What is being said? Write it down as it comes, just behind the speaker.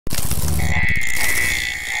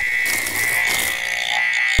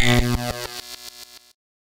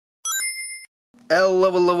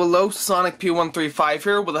Hello, Sonic P135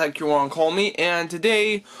 here, what the heck you want to call me, and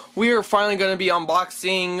today we are finally going to be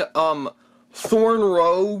unboxing Thorn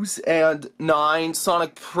Rose and 9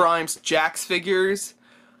 Sonic Prime's Jakks figures.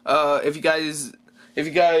 If you guys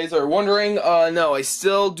are wondering, no, I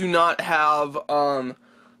still do not have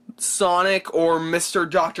Sonic or Mr.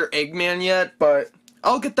 Dr. Eggman yet, but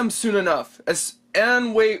I'll get them soon enough.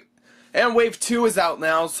 And Wave 2 is out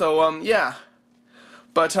now, so yeah.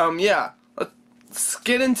 But yeah. Let's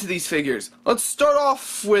get into these figures. Let's start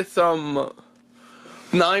off with 9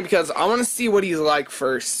 because I want to see what he's like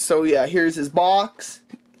first. So yeah, here's his box.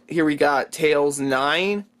 Here we got Tails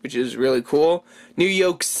 9, which is really cool. New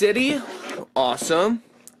York City, awesome.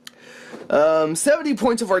 70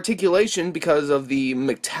 points of articulation because of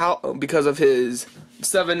his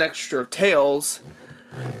 7 extra tails.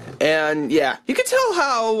 And yeah, you can tell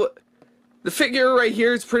how the figure right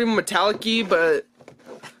here is pretty metallic-y, but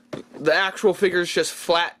the actual figure is just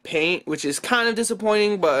flat paint, which is kind of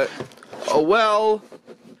disappointing, but oh well.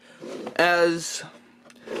 As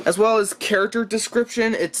well as character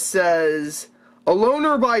description, it says, a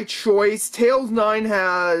loner by choice, Tails 9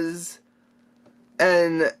 has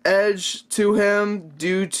an edge to him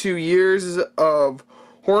due to years of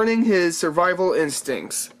honing his survival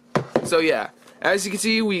instincts. So yeah, as you can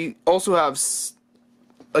see, we also have,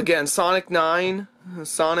 again, Sonic 9,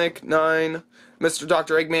 Mr.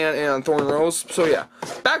 Dr. Eggman, and Thorn Rose. So yeah,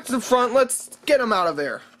 back to the front, let's get him out of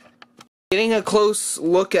there. Getting a close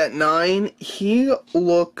look at 9, he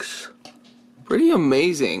looks pretty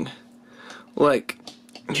amazing. Like,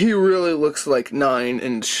 he really looks like 9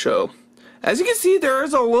 in the show. As you can see, there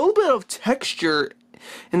is a little bit of texture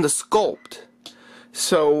in the sculpt.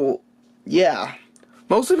 So, yeah.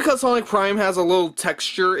 Mostly because Sonic Prime has a little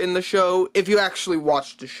texture in the show, if you actually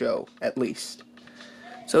watch the show, at least.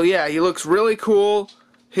 So yeah, he looks really cool.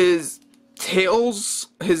 His tails,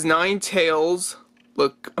 his 9 tails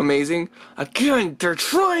look amazing. Again, they're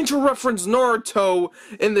trying to reference Naruto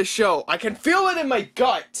in the show. I can feel it in my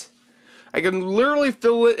gut. I can literally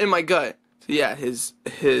feel it in my gut. So yeah, his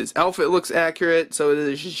outfit looks accurate. So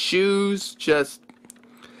his shoes,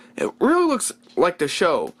 it really looks like the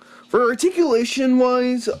show. For articulation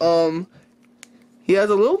wise, he has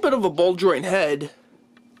a little bit of a ball joint head.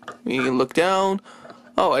 You can look down.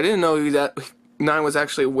 Oh, I didn't know that 9 was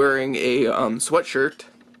actually wearing a sweatshirt.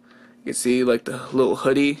 You can see like the little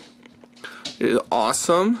hoodie. It is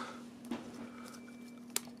awesome.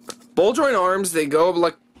 Ball joint arms, they go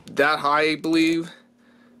like that high, I believe.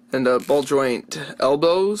 And ball joint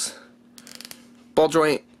elbows. Ball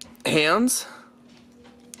joint hands.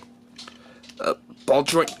 Ball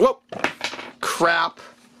joint, whoop! Crap.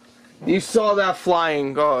 You saw that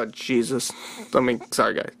flying. Oh, Jesus.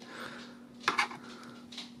 Sorry guys.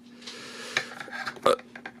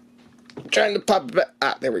 Trying to pop it back.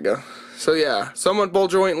 Ah, there we go. So yeah, somewhat ball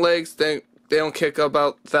joint legs. They don't kick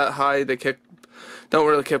about that high. They don't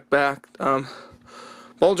really kick back.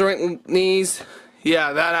 Ball joint knees.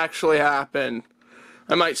 Yeah, that actually happened.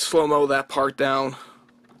 I might slow-mo that part down.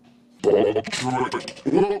 Ball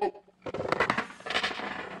joint.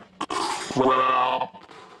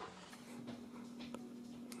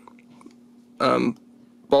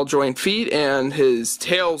 Ball joint feet, and his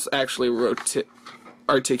tails actually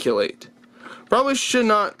articulate. Probably should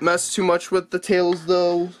not mess too much with the tails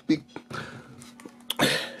though.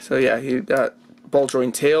 So yeah, he got ball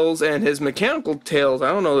joint tails, and his mechanical tails,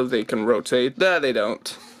 I don't know if they can rotate. Nah, they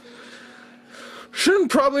don't. Shouldn't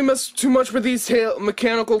probably mess too much with these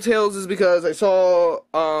mechanical tails, is because I saw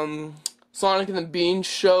Sonic and the Bean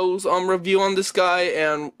show's review on this guy,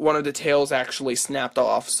 and one of the tails actually snapped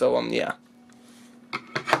off. So yeah.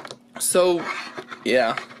 So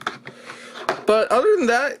yeah. But other than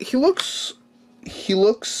that, he looks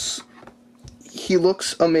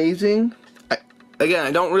amazing. Again,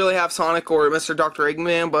 I don't really have Sonic or Mr. Dr.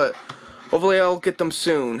 Eggman, but hopefully I'll get them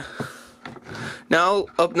soon. Now,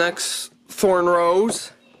 up next, Thorn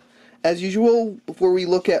Rose. As usual, before we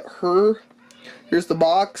look at her, here's the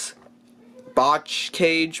box. Botch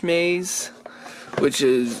Cage Maze, which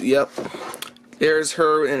is, yep. There's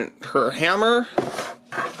her and her hammer.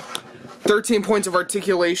 13 points of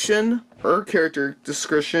articulation. Her character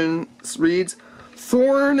description reads,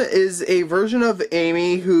 Thorn is a version of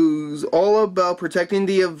Amy who's all about protecting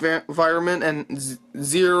the environment and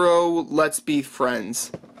zero let's be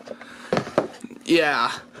friends.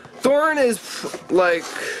 Yeah. Thorn is like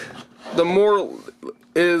more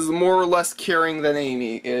or less caring than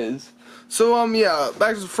Amy is. So yeah,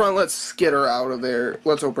 back to the front, let's get her out of there.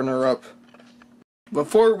 Let's open her up.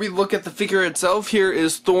 Before we look at the figure itself, here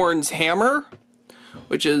is Thorn's hammer,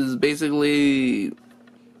 which is basically,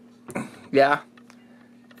 yeah,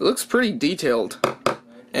 It looks pretty detailed.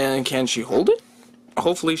 And can she hold it?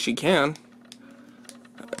 Hopefully she can.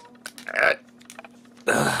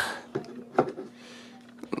 You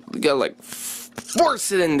gotta like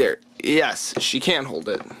force it in there. Yes, she can hold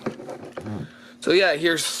it. So yeah,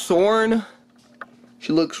 here's Thorn.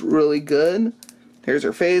 She looks really good. Here's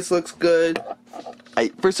her face, looks good.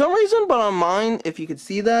 For some reason, but on mine, if you could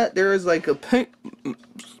see that, there is like a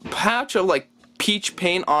patch of like peach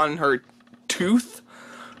paint on her tooth,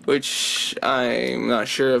 which I'm not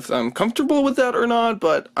sure if I'm comfortable with that or not,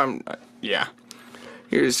 but yeah.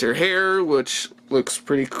 Here's her hair, which looks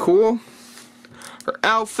pretty cool. Her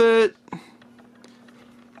outfit.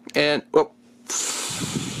 And, oh,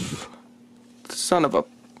 son of a...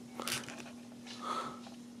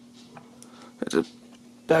 Is it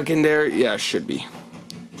back in there? Yeah, it should be.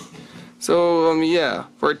 So, yeah.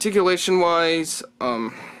 For articulation-wise,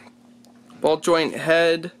 ball joint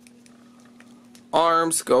head.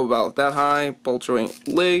 Arms go about that high. Ball joint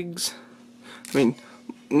legs.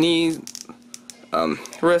 Knees.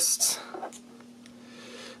 Wrists.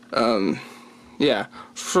 Yeah.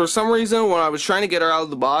 For some reason, when I was trying to get her out of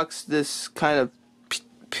the box, this kind of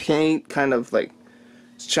paint kind of like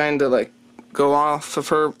is trying to like go off of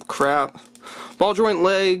her crap. Ball joint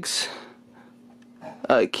legs.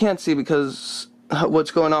 I can't see because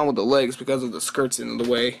what's going on with the legs because of the skirt's in the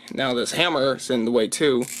way. Now this hammer's in the way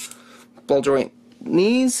too. Ball joint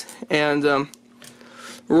knees and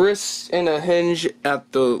wrists and a hinge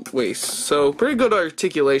at the waist. So pretty good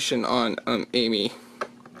articulation on Amy.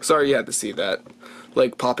 Sorry you had to see that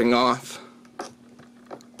leg popping off.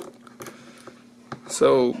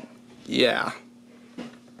 So yeah.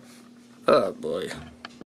 Oh boy.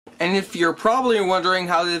 And if you're probably wondering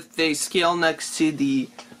how they scale next to the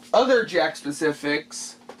other Jakks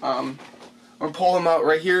specifics, I'll pull them out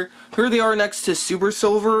right here. Here they are next to Super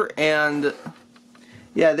Silver, and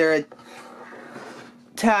yeah, they're a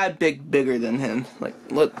tad bigger than him. Like,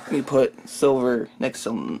 let me put Silver next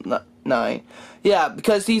to 9. Yeah,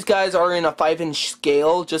 because these guys are in a 5-inch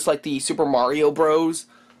scale, just like the Super Mario Bros.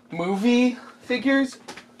 Movie figures.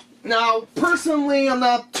 Now, personally, I'm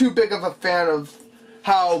not too big of a fan of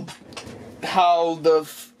how the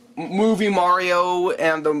movie Mario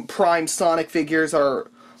and the Prime Sonic figures are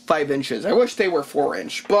 5 inches. I wish they were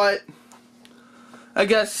 4-inch, but I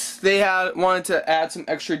guess they wanted to add some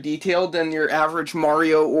extra detail than your average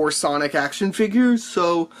Mario or Sonic action figures,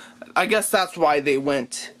 so I guess that's why they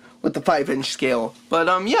went with the 5-inch scale. But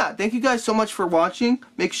yeah, thank you guys so much for watching.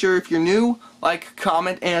 Make sure if you're new, like,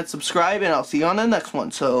 comment, and subscribe, and I'll see you on the next one.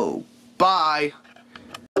 So, bye!